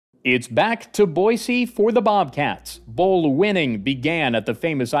It's back to Boise for the Bobcats. Bowl winning began at the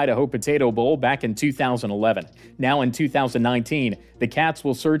famous Idaho Potato Bowl back in 2011. Now in 2019, the Cats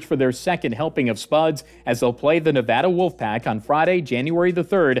will search for their second helping of spuds as they'll play the Nevada Wolfpack on Friday, January the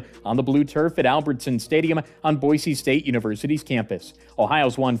 3rd on the blue turf at Albertson Stadium on Boise State University's campus.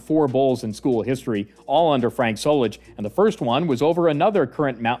 Ohio's won 4 bowls in school history, all under Frank Solich, and the first one was over another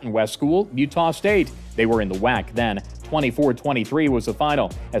current Mountain West school, Utah State. They were in the WAC then. 24-23 was the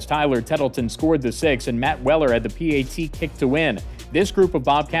final, as Tyler Tettleton scored the 6 and Matt Weller had the PAT kick to win. This group of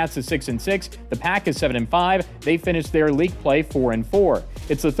Bobcats is 6-6. The Pack is 7-5. They finished their league play 4-4.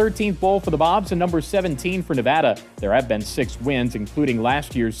 It's the 13th bowl for the Bobs and number 17 for Nevada. There have been 6 wins, including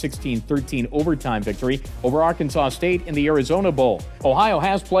last year's 16-13 overtime victory over Arkansas State in the Arizona Bowl. Ohio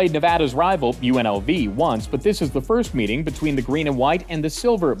has played Nevada's rival, UNLV, once, but this is the first meeting between the green and white and the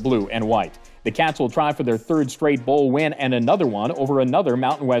silver, blue, and white. The Cats will try for their 3rd straight bowl win and another one over another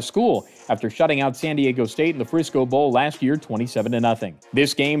Mountain West school after shutting out San Diego State in the Frisco Bowl last year 27-0.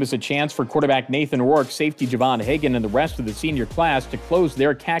 This game is a chance for quarterback Nathan Rourke, safety Javon Hagan, and the rest of the senior class to close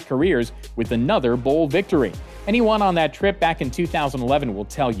their Cat careers with another bowl victory. Anyone on that trip back in 2011 will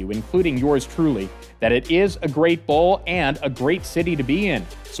tell you, including yours truly, that it is a great bowl and a great city to be in.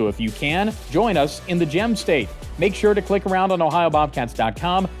 So if you can, join us in the Gem State. Make sure to click around on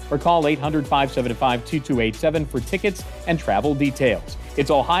OhioBobcats.com or call 800-575-2287 for tickets and travel details. It's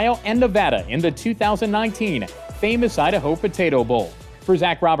Ohio and Nevada in the 2019 famous Idaho Potato Bowl. For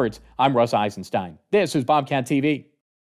Zach Roberts, I'm Russ Eisenstein. This is Bobcat TV.